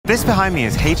This behind me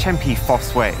is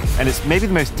Mrwhosetheboss Way, and it's maybe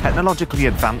the most technologically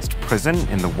advanced prison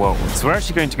in the world. So we're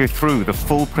actually going to go through the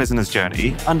full prisoner's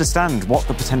journey, understand what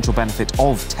the potential benefit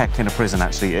of tech in a prison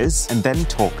actually is, and then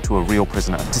talk to a real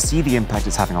prisoner to see the impact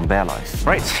it's having on their life.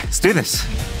 Right, let's do this.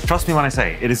 Trust me when I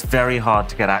say, it is very hard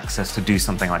to get access to do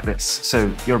something like this.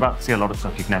 So you're about to see a lot of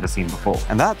stuff you've never seen before.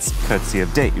 And that's courtesy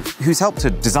of Dave, who's helped to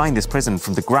design this prison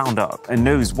from the ground up and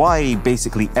knows why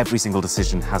basically every single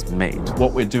decision has been made.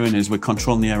 What we're doing is we're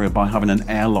controlling the area by having an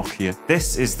airlock here.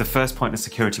 This is the first point of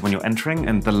security when you're entering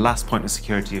and the last point of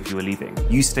security if you are leaving.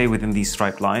 You stay within these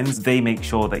striped lines. They make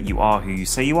sure that you are who you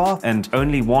say you are, and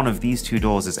only one of these two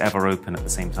doors is ever open at the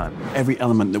same time. Every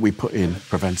element that we put in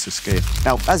prevents escape.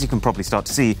 Now, as you can probably start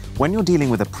to see, when you're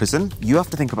dealing with a prison, you have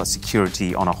to think about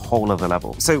security on a whole other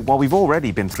level. So while we've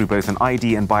already been through both an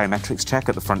ID and biometrics check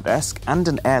at the front desk and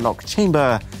an airlock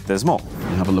chamber, there's more.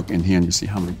 You have a look in here and you see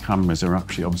how many cameras are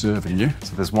actually observing you.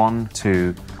 So there's 1,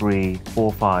 2, 3,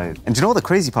 4, 5. And do you know what the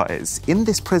crazy part is? In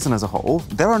this prison as a whole,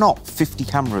 there are not 50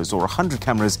 cameras or 100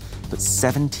 cameras, but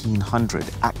 1,700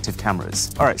 active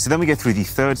cameras. All right, so then we go through the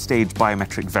third stage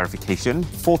biometric verification,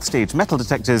 fourth stage metal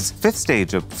detectors, fifth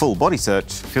stage a full body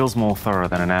search. Feels more thorough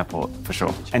than an airport, for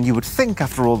sure. And you would think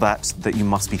after all that you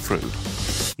must be through.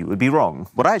 You would be wrong.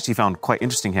 What I actually found quite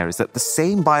interesting here is that the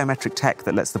same biometric tech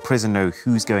that lets the prison know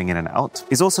who's going in and out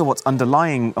is also what's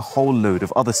underlying a whole load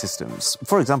of other systems.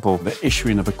 For example, the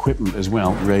issuing of equipment as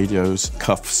well, radios,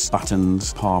 cuffs,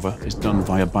 batons, parva, is done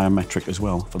via biometric as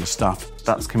well for the staff.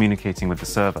 That's communicating with the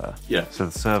server. Yeah. So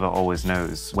the server always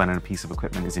knows when a piece of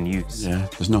equipment is in use. Yeah,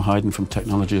 there's no hiding from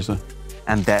technology, is there?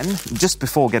 And then, just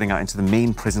before getting out into the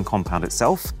main prison compound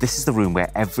itself, this is the room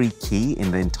where every key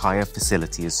in the entire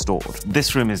facility is stored.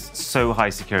 This room is so high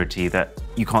security that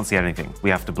you can't see anything. We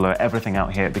have to blur everything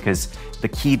out here because the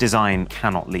key design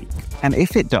cannot leak. And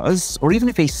if it does, or even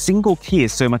if a single key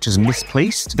is so much as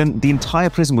misplaced, then the entire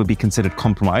prison would be considered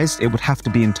compromised. It would have to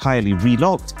be entirely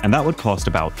relocked, and that would cost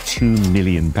about £2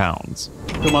 million.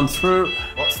 Come on through.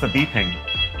 What's the beeping?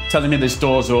 Telling me this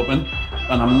door's open,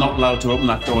 and I'm not allowed to open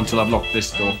that door until I've locked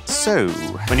this door. So,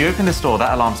 when you open this door,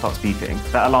 that alarm starts beeping.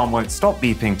 That alarm won't stop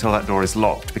beeping till that door is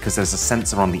locked because there's a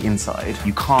sensor on the inside.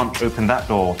 You can't open that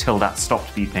door till that's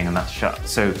stopped beeping and that's shut.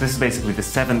 So this is basically the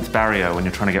 7th barrier when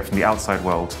you're trying to get from the outside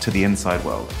world to the inside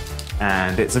world.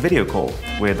 And it's a video call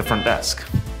with the front desk.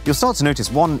 You'll start to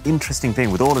notice one interesting thing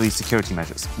with all of these security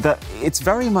measures, that it's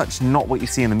very much not what you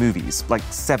see in the movies, like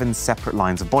 7 separate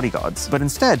lines of bodyguards, but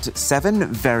instead 7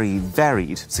 very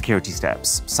varied security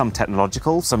steps, some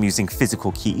technological, some using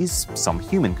physical keys, some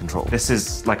human control. This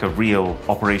is like a real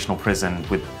operational prison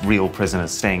with real prisoners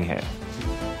staying here.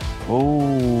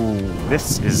 Oh,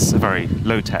 this is a very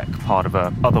low-tech part of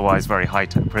a otherwise very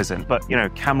high-tech prison. But, you know,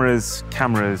 cameras,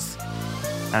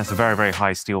 and it's a very, very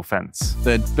high steel fence.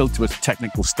 They're built to a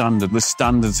technical standard. The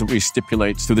standards that we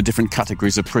stipulate through the different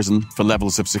categories of prison for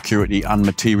levels of security and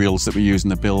materials that we use in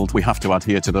the build, we have to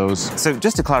adhere to those. So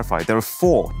just to clarify, there are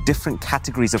 4 different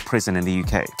categories of prison in the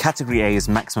UK. Category A is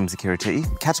maximum security.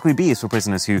 Category B is for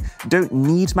prisoners who don't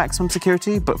need maximum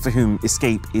security, but for whom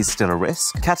escape is still a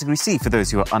risk. Category C for those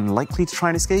who are unlikely to try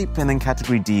and escape. And then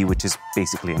Category D, which is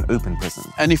basically an open prison.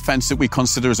 Any fence that we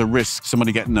consider as a risk,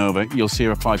 somebody getting over, you'll see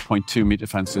are 5.2 metre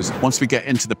fences. Once we get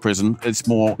into the prison, it's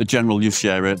more the general use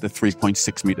area, the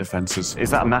 3.6 metre fences. Is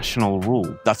that a national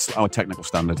rule? That's our technical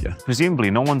standard, yeah.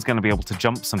 Presumably, no one's going to be able to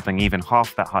jump something even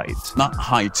half that height. That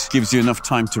height gives you enough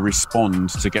time to respond,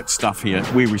 to get staff here.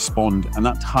 We respond, and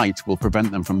that height will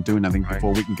prevent them from doing anything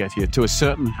before we can get here. To a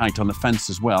certain height on the fence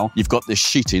as well, you've got this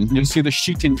sheeting. You'll see the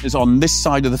sheeting is on this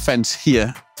side of the fence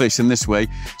here, facing this way,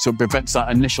 so it prevents that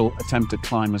initial attempt at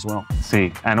climb as well.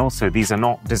 See, and also these are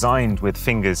not designed with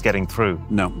fingers getting through.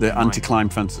 No, they're anti-climb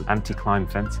fences. Anti-climb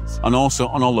fences. And also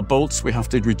on all the bolts, we have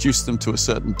to reduce them to a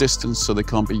certain distance so they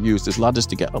can't be used as ladders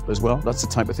to get up as well. That's the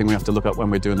type of thing we have to look at when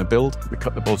we're doing the build. We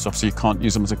cut the bolts off so you can't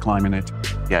use them as a climbing aid.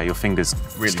 Yeah, your fingers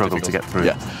really struggle to get through.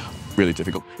 Yeah, really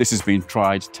difficult. This has been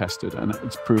tried, tested, and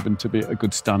it's proven to be a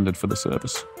good standard for the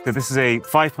service. So this is a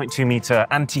 5.2 metre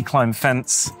anti-climb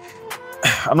fence.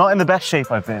 I'm not in the best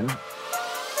shape I've been.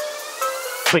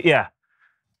 But yeah,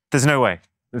 there's no way.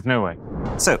 There's no way.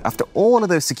 So after all of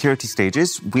those security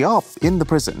stages, we are in the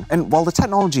prison. And while the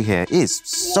technology here is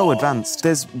so advanced,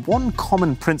 there's one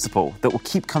common principle that will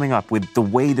keep coming up with the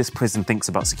way this prison thinks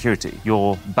about security.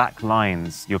 Your back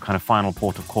lines, your kind of final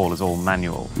port of call is all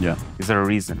manual. Yeah. Is there a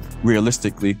reason?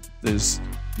 Realistically, there's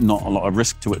not a lot of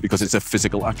risk to it because it's a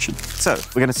physical action. So,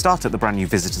 we're going to start at the brand new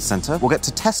visitor centre. We'll get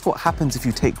to test what happens if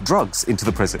you take drugs into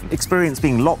the prison, experience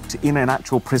being locked in an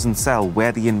actual prison cell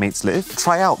where the inmates live,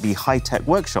 try out the high-tech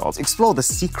workshops, explore the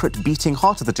secret beating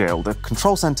heart of the jail, the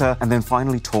control centre, and then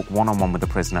finally talk one-on-one with the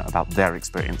prisoner about their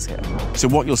experience here. So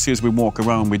what you'll see as we walk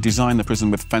around, we design the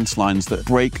prison with fence lines that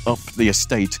break up the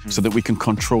estate so that we can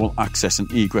control access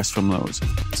and egress from those.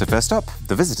 So first up,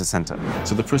 the visitor centre.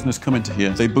 So the prisoners come into here,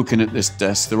 they book in at this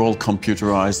desk, they're all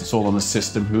computerised, it's all on the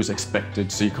system, who's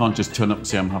expected, so you can't just turn up and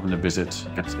say, I'm having a visit.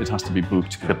 It has to be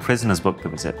booked. The prisoners book the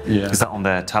visit? Yeah. Is that on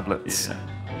their tablets?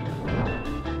 Yeah.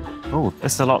 Oh,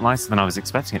 this is a lot nicer than I was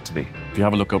expecting it to be. If you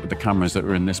have a look up at the cameras that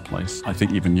are in this place, I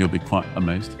think even you'll be quite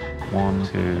amazed. 1,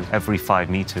 2, every 5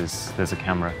 metres there's a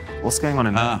camera. What's going on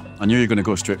in there? I knew you were going to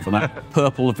go straight for that.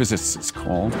 Purple Visits, it's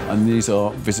called. And these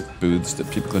are visit booths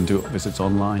that people can do visits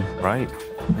online. Right.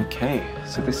 Okay,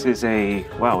 so this is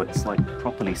wow, it's like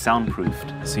properly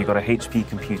soundproofed. So you've got a HP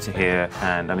computer here,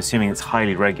 and I'm assuming it's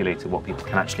highly regulated what people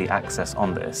can actually access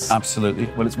on this. Absolutely.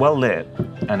 Well, it's well lit,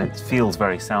 and it feels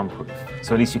very soundproof.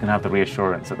 So at least you can have the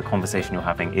reassurance that the conversation you're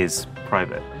having is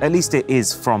private. At least it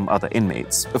is from other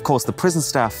inmates. Of course, the prison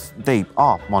staff, they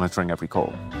are monitoring every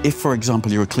call. If, for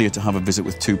example, you were clear to have a visit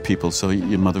with 2 people, so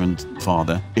your mother and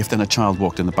father, if then a child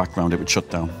walked in the background, it would shut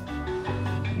down.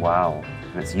 Wow.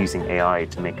 And it's using AI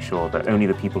to make sure that only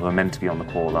the people who are meant to be on the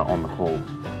call are on the call.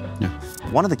 Yeah.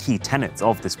 One of the key tenets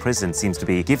of this prison seems to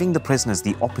be giving the prisoners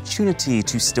the opportunity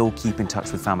to still keep in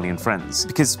touch with family and friends.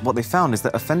 Because what they found is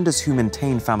that offenders who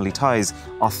maintain family ties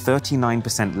are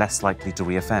 39% less likely to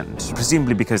reoffend.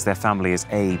 Presumably because their family is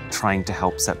A, trying to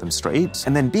help set them straight,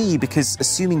 and then B, because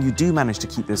assuming you do manage to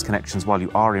keep those connections while you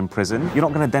are in prison, you're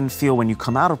not going to then feel when you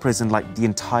come out of prison like the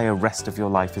entire rest of your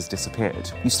life has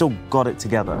disappeared. You've still got it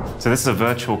together. So this is a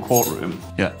virtual courtroom.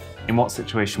 Yeah. In what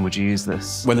situation would you use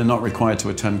this? When they're not required to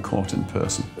attend court in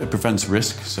person. It prevents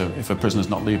risk, so if a prisoner's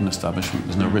not leaving the establishment,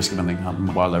 there's no risk of anything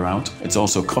happening while they're out. It's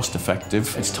also cost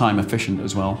effective, it's time efficient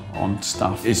as well on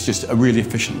staff. It's just a really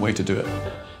efficient way to do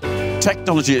it.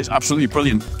 Technology is absolutely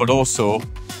brilliant, but also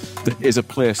there is a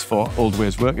place for old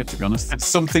ways working, to be honest.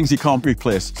 Some things you can't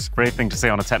replace. It's a brave thing to say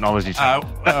on a technology channel.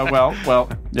 Well,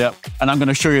 yeah. And I'm going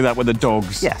to show you that with the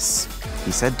dogs. Yes.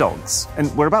 He said dogs.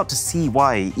 And we're about to see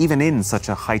why, even in such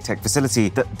a high-tech facility,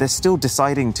 that they're still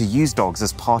deciding to use dogs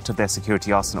as part of their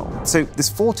security arsenal. So there's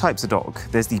 4 types of dog.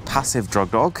 There's the passive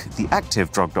drug dog, the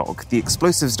active drug dog, the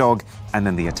explosives dog, and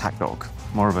then the attack dog.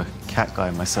 More of a cat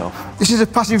guy myself. This is a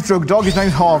passive drug dog. His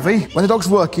name's Harvey. When the dog's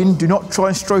working, do not try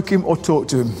and stroke him or talk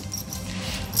to him.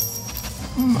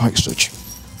 Like such.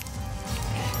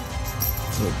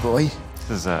 Good boy.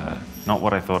 This is not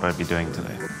what I thought I'd be doing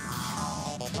today.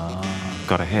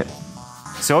 Got a hit.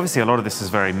 So obviously a lot of this is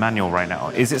very manual right now.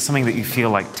 Is it something that you feel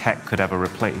like tech could ever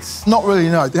replace? Not really,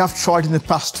 no. They have tried in the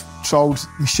past, trialled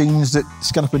machines that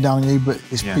scan up and down you, but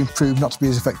it's been proved not to be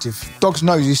as effective. Dog's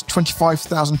nose is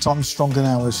 25,000 times stronger than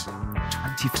ours.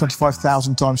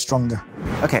 25,000 times stronger.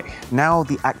 Okay, now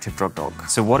the active drug dog.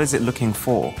 So what is it looking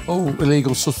for? All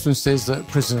illegal substances that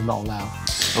prison are not allowed.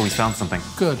 Oh, we found something.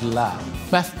 Good lad.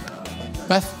 Beth.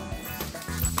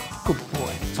 Good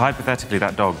boy. So hypothetically,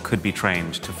 that dog could be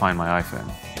trained to find my iPhone.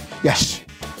 Yes.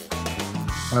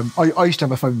 I used to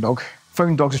have a phone dog.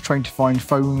 Phone dogs are trained to find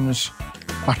phones,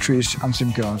 batteries and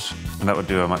SIM cards. And that would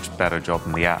do a much better job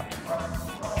than the app.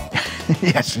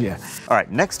 Yes, yeah. All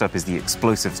right, next up is the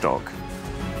explosives dog.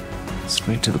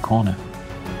 Straight to the corner.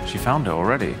 She found it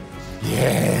already.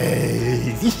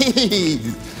 Yay!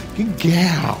 Good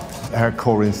girl. Her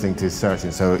core instinct is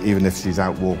searching, so even if she's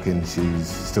out walking, she's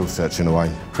still searching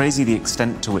away. Crazy the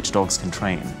extent to which dogs can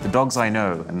train. The dogs I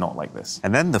know are not like this.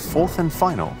 And then the 4th and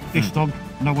final. This dog,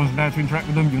 no one's allowed to interact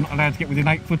with them. You're not allowed to get within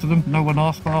 8 foot of them. No one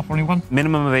asks staff or anyone.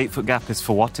 Minimum of 8-foot gap is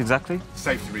for what exactly?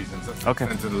 Safety reasons. That's Okay.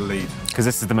 the extent of the lead. Because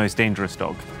this is the most dangerous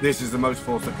dog. This is the most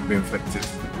force that can be inflicted.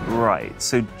 Right,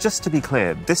 so just to be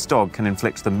clear, this dog can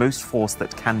inflict the most force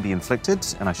that can be inflicted,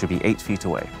 and I should be 8 feet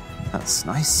away. That's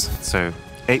nice. So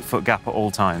 8-foot gap at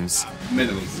all times.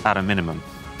 Minimum. At a minimum.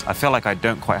 I feel like I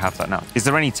don't quite have that now. Is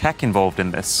there any tech involved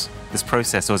in this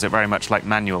process, or is it very much like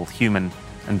manual, human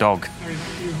and dog?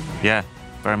 Yeah,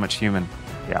 very much human.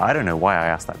 Yeah, I don't know why I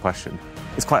asked that question.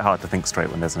 It's quite hard to think straight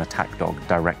when there's an attack dog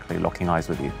directly locking eyes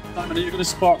with you. Simon, are you going to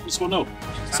spark this one up?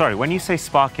 Sorry, when you say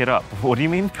spark it up, what do you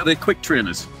mean? Are they quick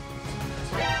trainers?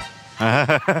 How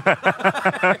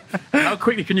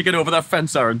quickly can you get over that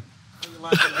fence, Aaron?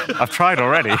 I've tried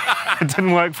already. It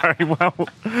didn't work very well.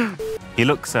 He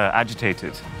looks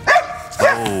agitated.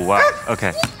 Oh, wow.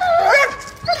 Okay.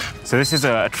 So this is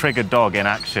a triggered dog in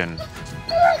action.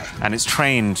 And it's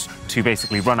trained to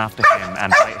basically run after him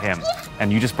and bite him.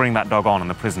 And you just bring that dog on and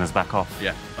the prisoners back off?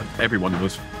 Yeah, everyone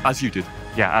does, as you did.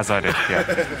 Yeah, as I did,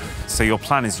 yeah. So your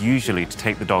plan is usually to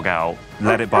take the dog out,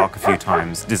 let it bark a few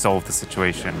times, dissolve the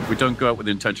situation. We don't go out with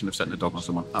the intention of setting the dog on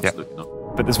someone. Absolutely not.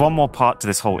 But there's one more part to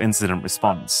this whole incident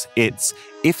response. It's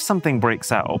if something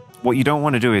breaks out, what you don't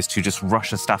want to do is to just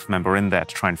rush a staff member in there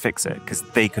to try and fix it, because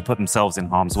they could put themselves in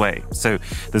harm's way. So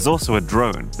there's also a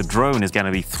drone. The drone is going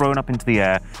to be thrown up into the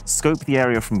air, scope the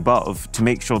area from above to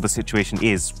make sure the situation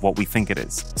is what we think it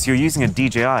is. So you're using a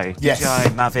DJI. Yes.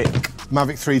 DJI Mavic.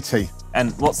 Mavic 3T.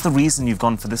 And what's the reason you've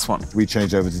gone for this one? We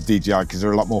changed over to DJI because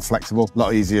they're a lot more flexible, a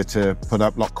lot easier to put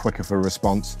up, a lot quicker for a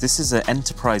response. This is an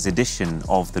Enterprise edition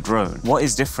of the drone. What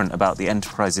is different about the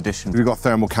Enterprise edition? We've got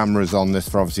thermal cameras on this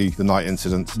for obviously the night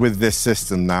incidents. With this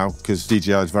system now, because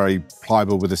DJI is very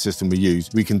pliable with the system we use,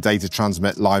 we can data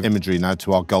transmit live imagery now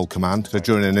to our Goal command. So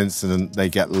during an incident, they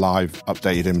get live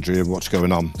updated imagery of what's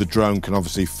going on. The drone can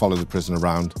obviously follow the prisoner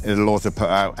around. It'll also put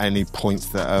out any points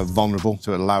that are vulnerable,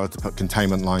 so it'll allow us to put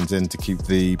containment lines in to keep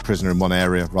the prisoner in one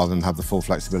area rather than have the full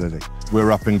flexibility.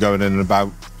 We're up and going in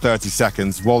about 30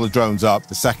 seconds. While the drone's up,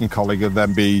 the second colleague will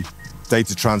then be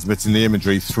data transmitting the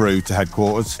imagery through to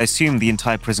headquarters. I assume the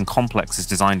entire prison complex is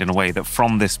designed in a way that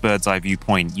from this bird's eye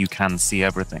viewpoint, you can see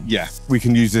everything. Yeah. We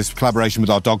can use this collaboration with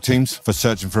our dog teams for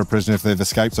searching for a prisoner if they've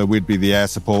escaped. So we'd be the air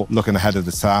support, looking ahead of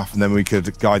the staff, and then we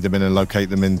could guide them in and locate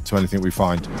them into anything we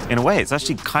find. In a way, it's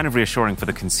actually kind of reassuring for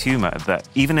the consumer that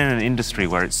even in an industry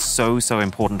where it's so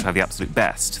important to have the absolute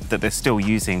best, that they're still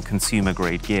using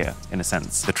consumer-grade gear, in a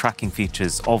sense. The tracking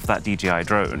features of that DJI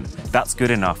drone, that's good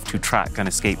enough to track an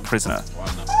escaped prisoner.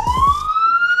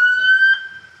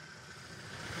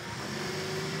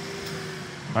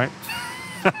 Right.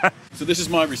 So this is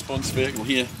my response vehicle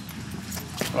here.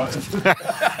 Right.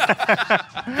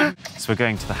 So we're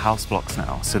going to the house blocks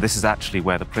now. So this is actually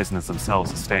where the prisoners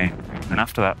themselves are staying. And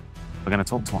after that, we're going to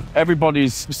talk to one.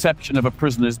 Everybody's perception of a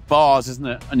prison is bars, isn't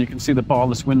it? And you can see the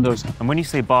barless windows. And when you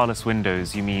say barless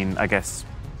windows, you mean, I guess,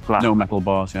 glass? No metal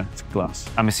bars, yeah, it's glass.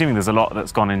 I'm assuming there's a lot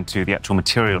that's gone into the actual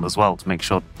material as well to make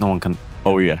sure no one can...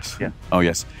 Oh, yes. Yeah. Oh,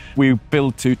 yes. We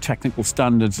build to technical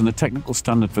standards, and the technical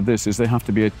standard for this is they have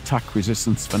to be attack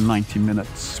resistance for 90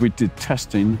 minutes. We did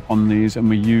testing on these, and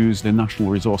we used the national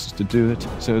resources to do it.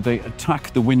 So they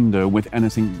attack the window with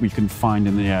anything we can find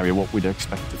in the area, what we'd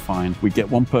expect to find. We get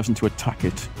one person to attack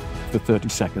it for 30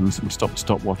 seconds, and we stop the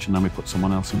stopwatch, and then we put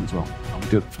someone else in as well. And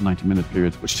we do it for a 90-minute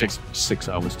period, which takes 6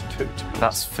 hours to do.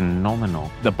 That's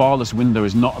phenomenal. The barless window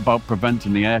is not about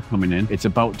preventing the air coming in. It's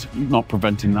about not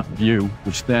preventing that view,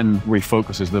 which then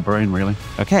refocuses the brain, really.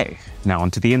 Okay, now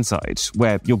onto the inside,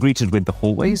 where you're greeted with the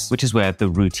hallways, which is where the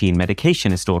routine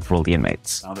medication is stored for all the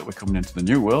inmates. Now that we're coming into the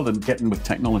new world and getting with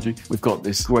technology, we've got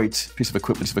this great piece of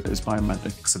equipment that is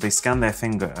biometric. So they scan their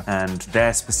finger and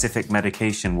their specific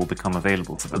medication will become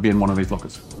available to them. It'll be in one of these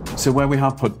lockers. So where we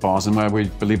have put bars and where we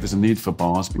believe there's a need for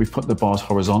bars, we've put the bars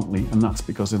horizontally, and that's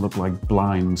because they look like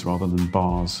blinds rather than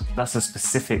bars. That's a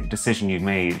specific decision you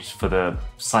made for the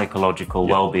psychological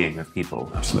well-being of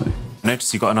people. Absolutely.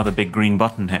 Notice you've got another big green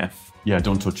button here. Yeah,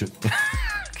 don't touch it.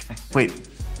 Okay. Wait,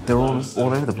 they're all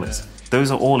over the place.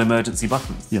 Those are all emergency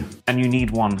buttons. Yeah. And you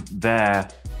need one there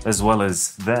as well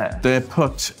as there. They're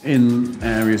put in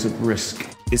areas of risk.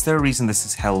 Is there a reason this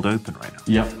is held open right now?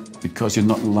 Yeah, because you're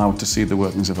not allowed to see the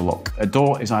workings of a lock. A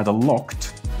door is either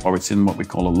locked or it's in what we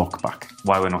call a lockback.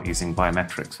 Why we're not using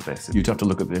biometrics for this? You'd have to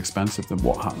look at the expense of them,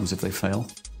 what happens if they fail.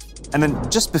 And then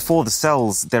just before the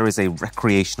cells, there is a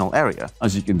recreational area.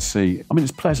 As you can see, I mean,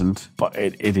 it's pleasant, but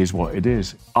it is what it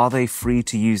is. Are they free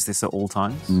to use this at all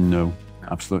times? No.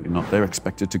 Absolutely not. They're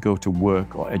expected to go to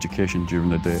work or education during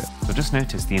the day. So just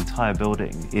notice the entire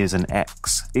building is an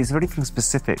X. Is there anything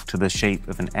specific to the shape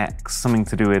of an X? Something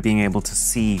to do with being able to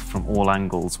see from all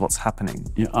angles what's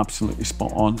happening? You're absolutely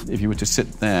spot on. If you were to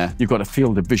sit there, you've got a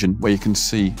field of vision where you can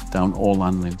see down all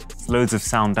landings. Loads of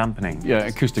sound dampening. Yeah,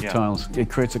 acoustic tiles. It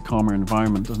creates a calmer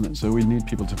environment, doesn't it? So we need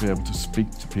people to be able to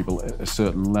speak to people at a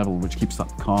certain level, which keeps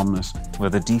that calmness. Where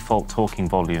the default talking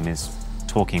volume is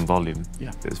talking volume.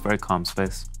 Yeah. It's very calm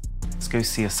space. Let's go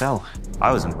see a cell.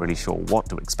 I wasn't really sure what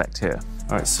to expect here.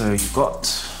 All right, so you've got,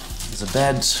 there's a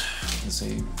bed, there's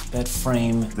a bed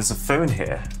frame, there's a phone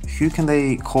here. Who can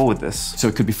they call with this? So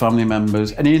it could be family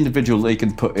members, any individual they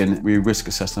can put in. We risk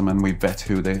assess them and we vet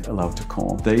who they're allowed to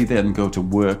call. They then go to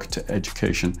work, to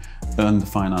education, earn the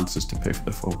finances to pay for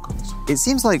the phone calls. It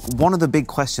seems like one of the big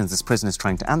questions this prison is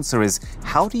trying to answer is,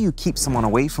 how do you keep someone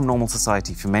away from normal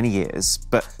society for many years,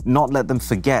 but not let them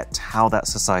forget how that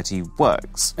society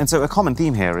works? And so a common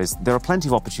theme here is there are plenty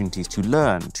of opportunities to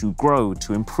learn, to grow,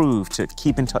 to improve, to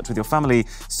keep in touch with your family,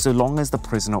 so long as the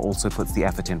prisoner also puts the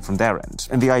effort in from their end.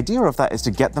 And the idea of that is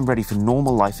to get them ready for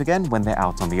normal life again when they're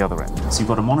out on the other end. So you've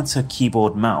got a monitor,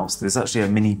 keyboard, mouse. There's actually a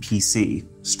mini PC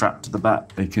strapped to the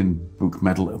back. They can book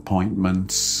medical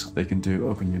appointments. They can do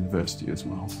Open University as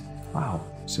well. Wow.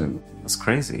 So that's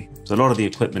crazy. So a lot of the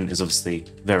equipment is obviously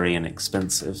very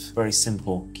inexpensive, very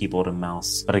simple keyboard and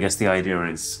mouse. But I guess the idea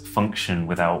is function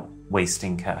without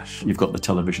wasting cash. you've got the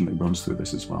television that runs through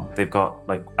this as well. They've got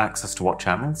like access to what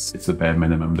channels? It's the bare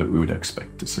minimum that we would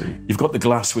expect to see. You've got the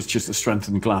glass, which is the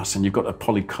strengthened glass, and you've got a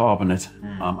polycarbonate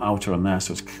outer on there,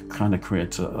 so it kind of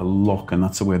creates a lock, and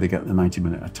that's the way they get the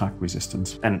 90-minute attack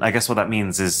resistance. And I guess what that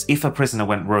means is if a prisoner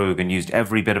went rogue and used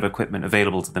every bit of equipment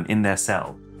available to them in their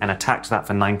cell and attacked that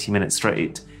for 90 minutes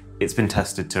straight, it's been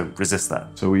tested to resist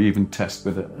that. So we even test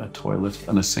with a toilet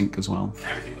and a sink as well.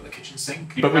 Everything with a kitchen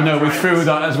sink. But we know we threw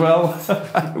that as well.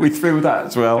 We threw that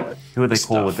as well. Who would they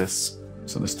call with this?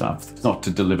 So the staff, it's not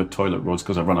to deliver toilet rolls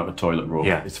because I run out of toilet roll.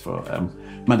 Yeah. It's for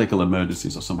medical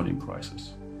emergencies or somebody in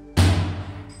crisis.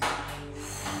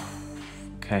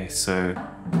 Okay, so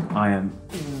I am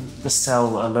in the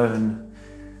cell alone.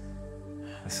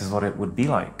 This is what it would be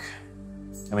like.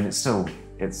 I mean, it's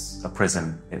a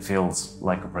prison. It feels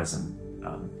like a prison.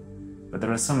 But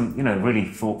there are some, really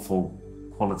thoughtful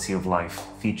quality of life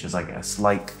features, I guess,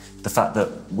 like the fact that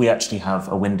we actually have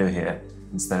a window here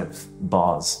instead of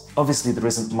bars. Obviously, there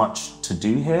isn't much to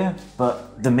do here,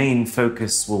 but the main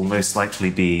focus will most likely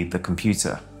be the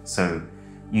computer. So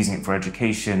using it for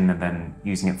education and then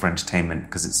using it for entertainment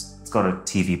because it's got a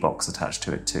TV box attached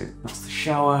to it too. That's the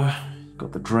shower, you've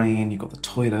got the drain, you've got the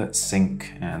toilet,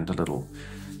 sink, and a little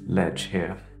ledge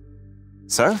here.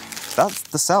 So that's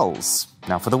the cells.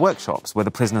 Now for the workshops where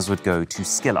the prisoners would go to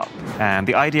skill up. And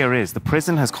the idea is the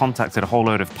prison has contacted a whole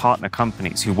load of partner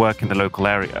companies who work in the local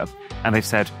area, and they've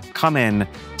said, come in,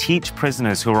 teach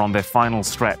prisoners who are on their final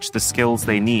stretch the skills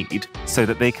they need so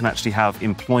that they can actually have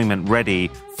employment ready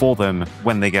for them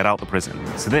when they get out the prison.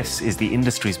 So this is the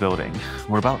industries building.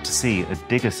 We're about to see a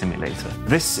digger simulator.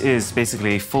 This is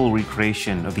basically a full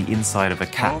recreation of the inside of a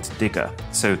cat digger.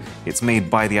 So it's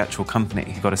made by the actual company.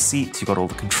 You've got a seat, you've got all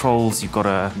the controls, you've got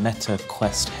a Meta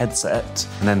Quest headset,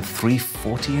 and then 3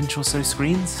 40-inch or so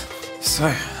screens. So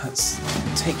let's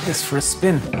take this for a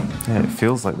spin. Yeah, it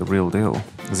feels like the real deal.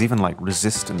 There's even like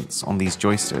resistance on these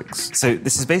joysticks. So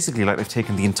this is basically like they've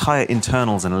taken the entire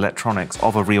internals and electronics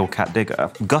of a real cat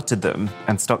digger, gutted them,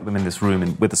 and stuck them in this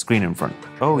room with a screen in front.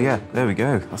 Oh yeah, there we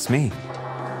go. That's me.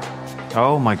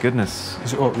 Oh my goodness.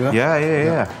 Is it up, yeah?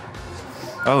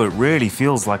 Yeah. Oh, it really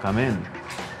feels like I'm in.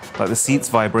 Like the seat's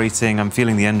vibrating, I'm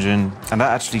feeling the engine, and that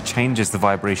actually changes the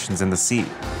vibrations in the seat.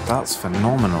 That's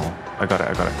phenomenal. I got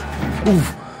it.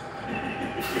 Oof.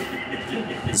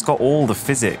 It's got all the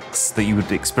physics that you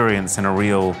would experience in a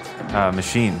real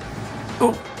machine.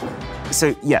 Oh.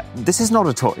 So yeah, this is not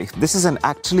a toy. This is an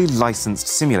actually licensed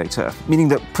simulator, meaning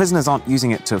that prisoners aren't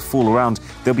using it to fool around.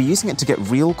 They'll be using it to get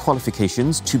real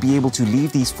qualifications to be able to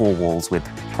leave these 4 walls with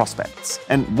prospects.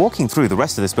 And walking through the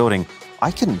rest of this building, I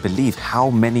couldn't believe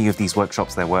how many of these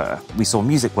workshops there were. We saw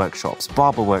music workshops,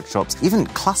 barber workshops, even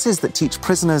classes that teach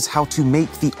prisoners how to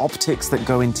make the optics that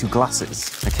go into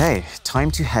glasses. Okay, time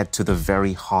to head to the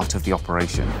very heart of the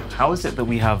operation. How is it that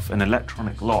we have an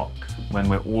electronic lock when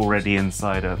we're already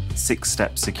inside a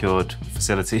 6-step secured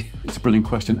facility? It's a brilliant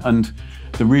question, and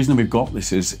the reason we've got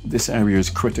this is this area is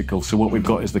critical. So what we've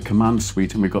got is the command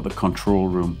suite and we've got the control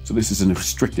room. So this is a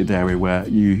restricted area where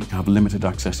you have limited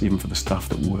access even for the staff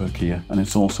that work here. And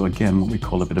it's also, again, what we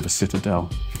call a bit of a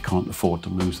citadel. You can't afford to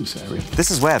lose this area.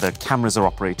 This is where the cameras are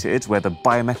operated, where the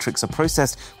biometrics are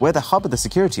processed, where the hub of the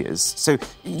security is. So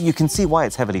you can see why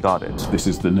it's heavily guarded. This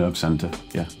is the nerve center.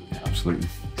 Yeah, absolutely.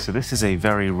 So this is a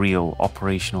very real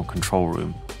operational control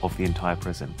room of the entire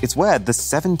prison. It's where the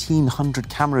 1,700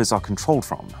 cameras are controlled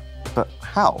from. But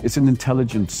how? It's an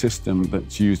intelligent system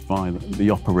that's used by the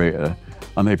operator,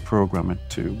 and they program it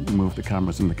to move the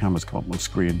cameras, and the cameras come up on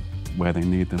screen where they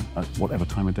need them at whatever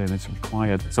time of day that's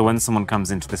required. So when someone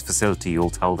comes into this facility, you'll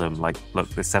tell them, like, look,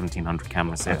 there's 1,700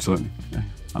 cameras here. Absolutely, yeah.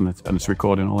 And it's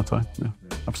recording all the time, yeah,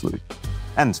 absolutely.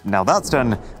 And now that's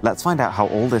done, let's find out how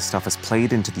all this stuff has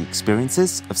played into the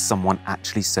experiences of someone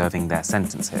actually serving their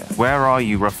sentence here. Where are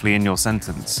you roughly in your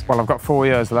sentence? Well, I've got 4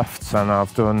 years left and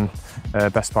I've done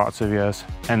best part of 2 years.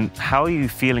 And how are you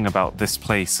feeling about this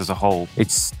place as a whole?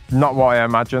 It's not what I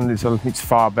imagined. It's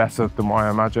far better than what I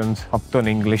imagined. I've done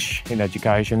English in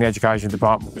education. The education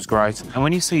department was great. And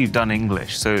when you say you've done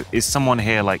English, so is someone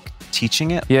here like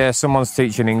teaching it? Yeah, someone's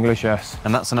teaching English, yes.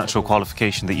 And that's an actual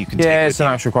qualification that you can take Yeah, with it's an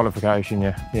you? actual qualification,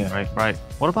 yeah. Right.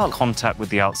 What about contact with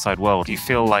the outside world? Do you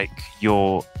feel like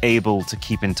you're able to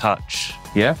keep in touch?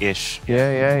 Yeah. Ish.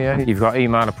 Yeah. You've got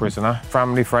email a prisoner.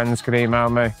 Family, friends can email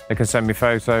me. They can send me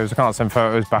photos. I can't send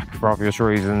photos back for obvious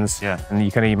reasons. Yeah. And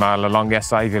you can email a long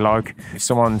essay if you like. If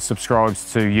someone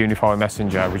subscribes to Unify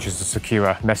Messenger, which is a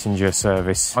secure messenger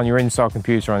service, on your inside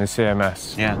computer on the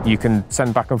CMS, you can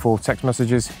send back and forth text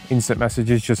messages, instant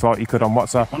messages, just like you could on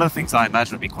WhatsApp. One of the things I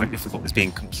imagine would be quite difficult is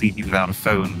being completely without a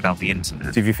phone, without the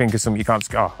internet. If you think of something you can't,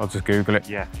 I'll just Google it.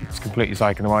 Yeah. It's completely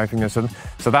taken away from you. So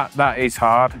that is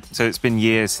hard. So it's been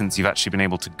years since you've actually been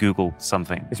able to Google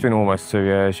something. It's been almost 2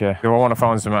 years, yeah. If I want to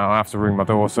find something out, I have to ring my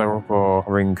daughter up or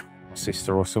ring my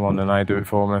sister or someone and they do it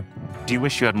for me. Do you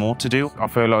wish you had more to do? I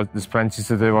feel like there's plenty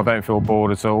to do. I don't feel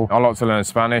bored at all. I like to learn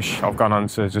Spanish. I've gone on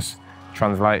to just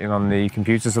translating on the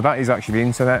computer, so that is actually the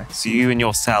internet. So you in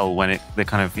your cell, when they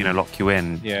kind of, lock you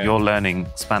in, you're learning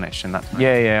Spanish in that time?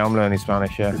 Yeah, I'm learning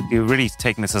Spanish, yeah. You're really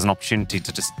taking this as an opportunity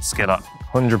to just skill up.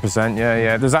 100%,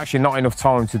 yeah. There's actually not enough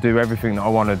time to do everything that I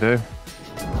want to do.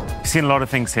 I've seen a lot of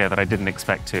things here that I didn't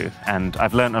expect to, and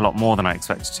I've learned a lot more than I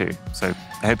expected to. So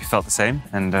I hope you felt the same,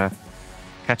 and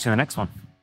catch you in the next one.